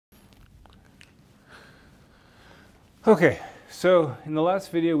Okay, so in the last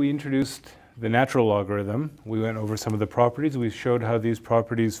video we introduced the natural logarithm. We went over some of the properties. We showed how these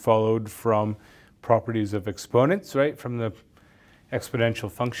properties followed from properties of exponents, right? From the exponential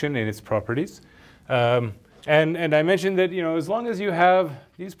function and its properties. And I mentioned that, you know, as long as you have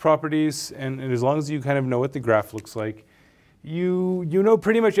these properties and as long as you kind of know what the graph looks like, you know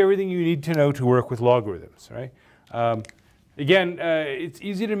pretty much everything you need to know to work with logarithms, right? Again, it's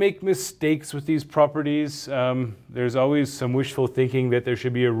easy to make mistakes with these properties. There's always some wishful thinking that there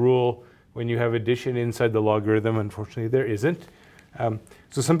should be a rule when you have addition inside the logarithm. Unfortunately, there isn't.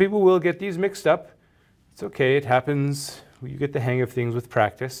 So some people will get these mixed up. It's okay, it happens. You get the hang of things with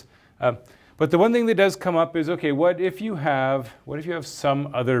practice. But the one thing that does come up is, okay, what if you have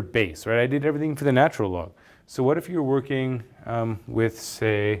some other base, right? I did everything for the natural log. So what if you're working with,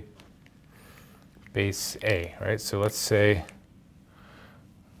 say, base A, right? So let's say,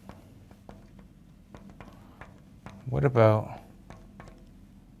 what about,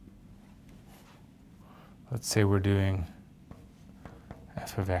 let's say we're doing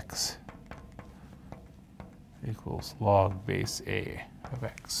f of x equals log base A of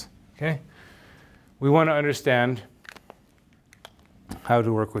x, okay? We want to understand how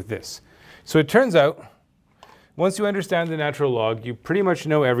to work with this. So it turns out, once you understand the natural log, you pretty much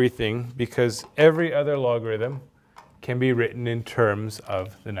know everything because every other logarithm can be written in terms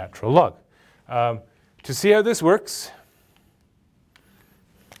of the natural log. To see how this works,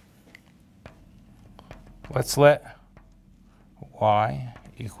 let's let y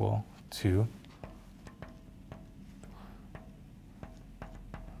equal to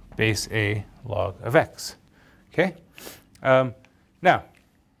base A log of x. Okay? Now,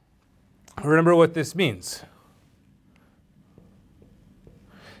 remember what this means.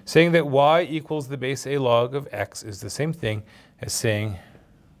 Saying that y equals the base A log of x is the same thing as saying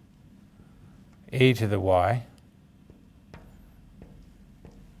a to the y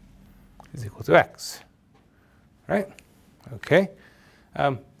is equal to x, right? Okay.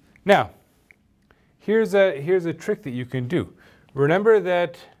 Now, here's a trick that you can do. Remember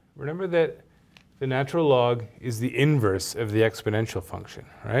that the natural log is the inverse of the exponential function,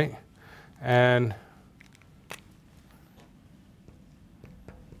 right? And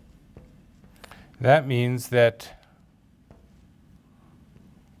that means that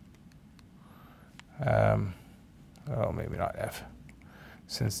oh, maybe not f.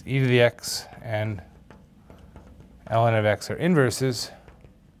 Since e to the x and ln of x are inverses,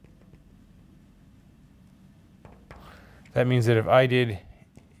 that means that if I did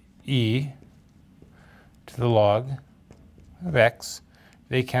e to the log of x,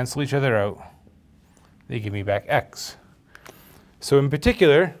 they cancel each other out. They give me back x. So in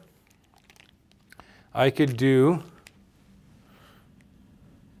particular, I could do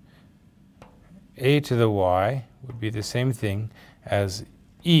a to the y would be the same thing as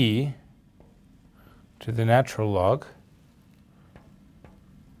e to the natural log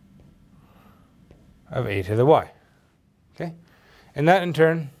of a to the y. Okay? And that in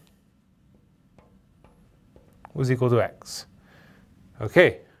turn was equal to x.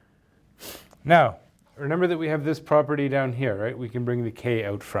 Okay. Now, remember that we have this property down here, right? We can bring the k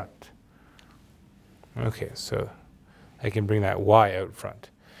out front. Okay, so I can bring that y out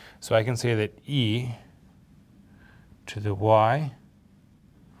front. So I can say that e to the y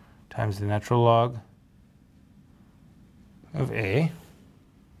times the natural log of a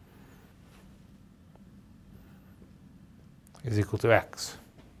is equal to x.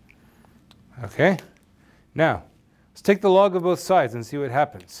 Okay? Now, let's take the log of both sides and see what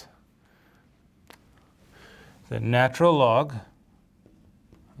happens. The natural log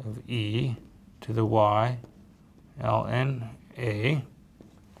of e to the y ln a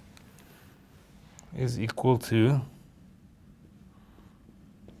is equal to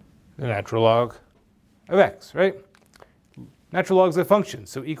the natural log of x, right? Natural logs of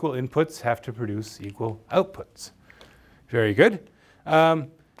functions, so equal inputs have to produce equal outputs. Very good.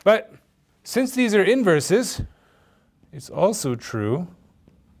 But since these are inverses, it's also true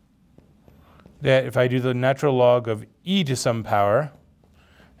that if I do the natural log of e to some power,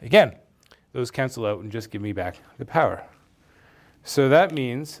 again, those cancel out and just give me back the power. So that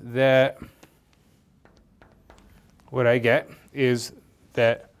means that what I get is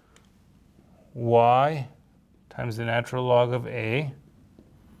that y times the natural log of a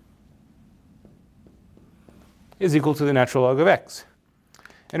is equal to the natural log of x.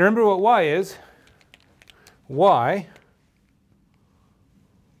 And remember what y is. Y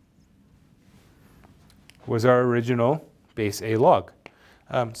was our original base A log.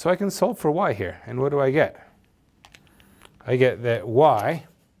 So I can solve for y here. And what do I get? I get that y,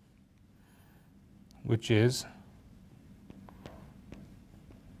 which is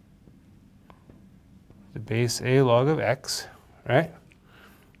the base A log of x, right?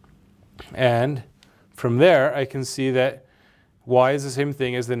 And from there, I can see that y is the same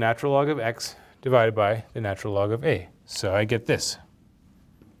thing as the natural log of x divided by the natural log of a. So I get this.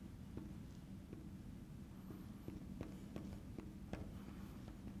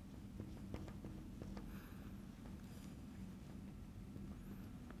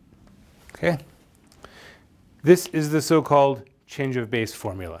 Okay. This is the so-called change of base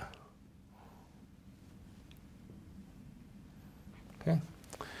formula. Okay.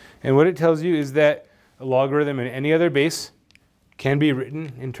 And what it tells you is that a logarithm in any other base can be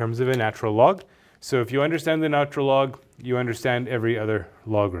written in terms of a natural log. So if you understand the natural log, you understand every other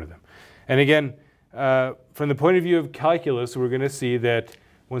logarithm. And again, from the point of view of calculus, we're going to see that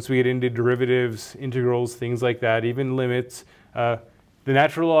once we get into derivatives, integrals, things like that, even limits, the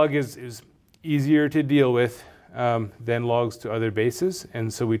natural log is easier to deal with than logs to other bases.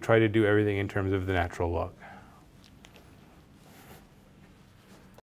 And so we try to do everything in terms of the natural log.